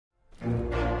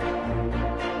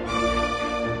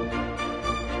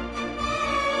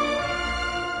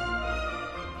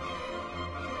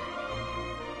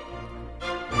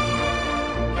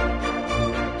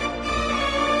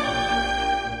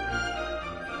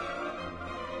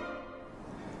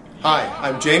Hi,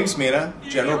 I'm James Meena,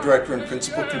 General Director and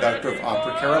Principal Conductor of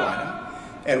Opera Carolina,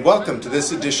 and welcome to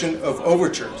this edition of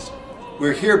Overtures.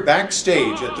 We're here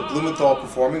backstage at the Blumenthal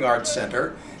Performing Arts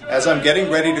Center as I'm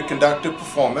getting ready to conduct a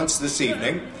performance this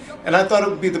evening, and I thought it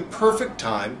would be the perfect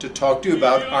time to talk to you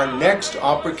about our next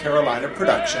Opera Carolina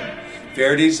production,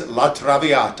 Verdi's La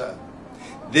Traviata.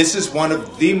 This is one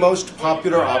of the most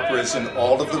popular operas in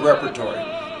all of the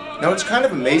repertoire. Now, it's kind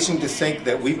of amazing to think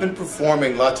that we've been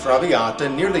performing La Traviata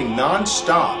nearly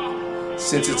non-stop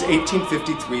since its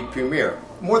 1853 premiere,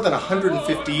 more than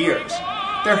 150 years.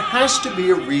 There has to be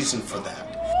a reason for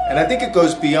that, and I think it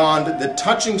goes beyond the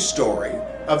touching story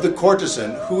of the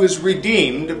courtesan who is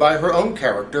redeemed by her own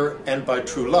character and by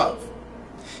true love.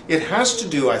 It has to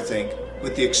do, I think,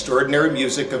 with the extraordinary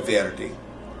music of Verdi.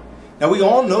 Now, we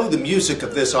all know the music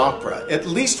of this opera, at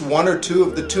least one or two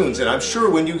of the tunes, and I'm sure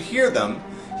when you hear them,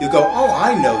 you go, oh,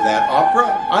 I know that opera,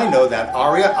 I know that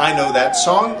aria, I know that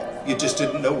song. You just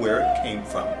didn't know where it came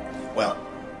from. Well,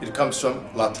 it comes from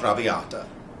La Traviata.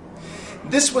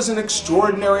 This was an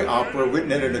extraordinary opera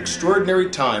written at an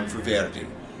extraordinary time for Verdi.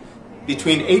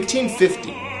 Between 1850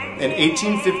 and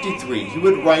 1853, he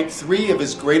would write three of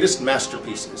his greatest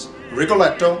masterpieces,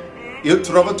 Rigoletto, Il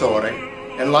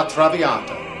Trovatore, and La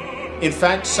Traviata. In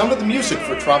fact, some of the music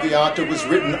for Traviata was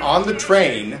written on the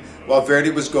train while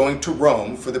Verdi was going to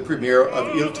Rome for the premiere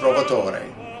of Il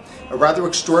Trovatore, a rather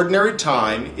extraordinary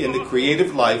time in the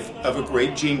creative life of a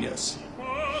great genius.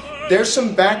 There's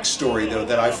some backstory, though,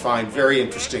 that I find very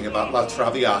interesting about La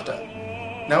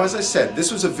Traviata. Now, as I said,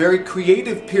 this was a very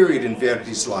creative period in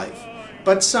Verdi's life,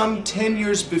 but some 10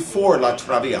 years before La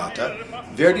Traviata,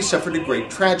 Verdi suffered a great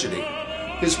tragedy.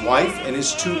 His wife and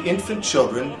his two infant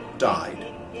children died.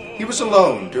 He was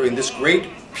alone during this great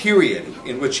period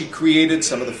in which he created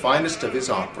some of the finest of his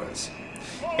operas.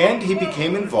 And he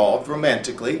became involved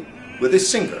romantically with a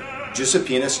singer,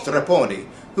 Giuseppina Strepponi,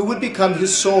 who would become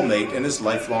his soulmate and his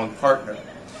lifelong partner.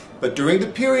 But during the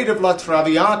period of La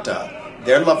Traviata,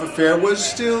 their love affair was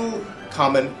still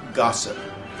common gossip.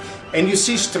 And you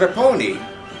see, Strepponi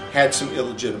had some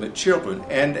illegitimate children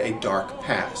and a dark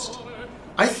past.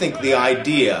 I think the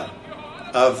idea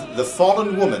of the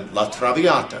fallen woman, La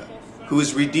Traviata, who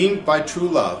is redeemed by true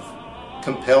love,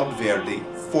 compelled Verdi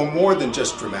for more than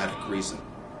just dramatic reason.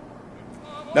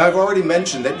 Now, I've already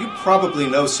mentioned that you probably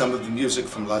know some of the music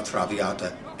from La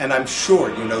Traviata, and I'm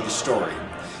sure you know the story.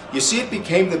 You see, it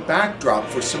became the backdrop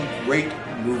for some great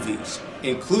movies,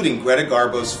 including Greta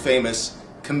Garbo's famous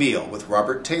Camille with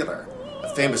Robert Taylor,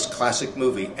 a famous classic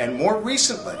movie, and more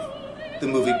recently, the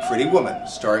movie Pretty Woman,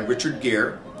 starring Richard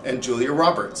Gere and Julia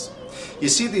Roberts. You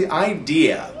see, the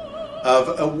idea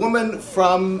of a woman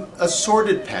from a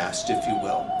sordid past, if you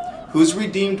will, who is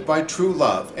redeemed by true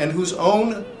love and whose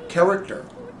own character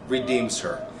redeems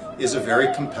her, is a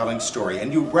very compelling story.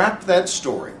 And you wrap that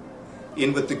story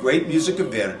in with the great music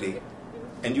of Verdi,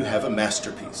 and you have a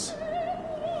masterpiece.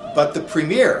 But the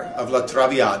premiere of La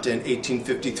Traviata in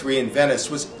 1853 in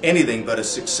Venice was anything but a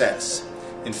success.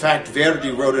 In fact, Verdi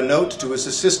wrote a note to his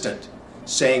assistant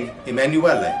saying,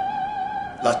 Emanuele,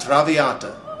 La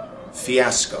Traviata,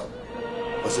 fiasco.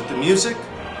 Was it the music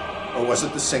or was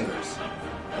it the singers?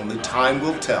 Only time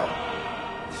will tell.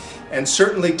 And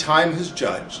certainly time has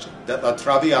judged that La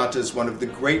Traviata is one of the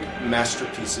great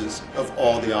masterpieces of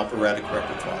all the operatic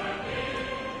repertoire.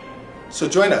 So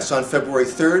join us on February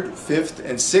 3rd, 5th,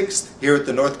 and 6th here at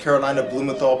the North Carolina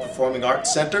Blumenthal Performing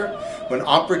Arts Center when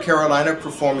Opera Carolina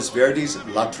performs Verdi's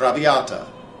La Traviata.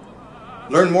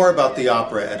 Learn more about the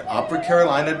opera at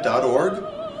operacarolina.org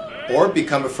or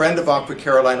become a friend of Opera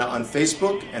Carolina on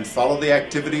Facebook and follow the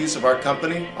activities of our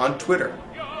company on Twitter.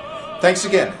 Thanks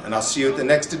again, and I'll see you at the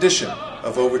next edition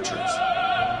of Overtures.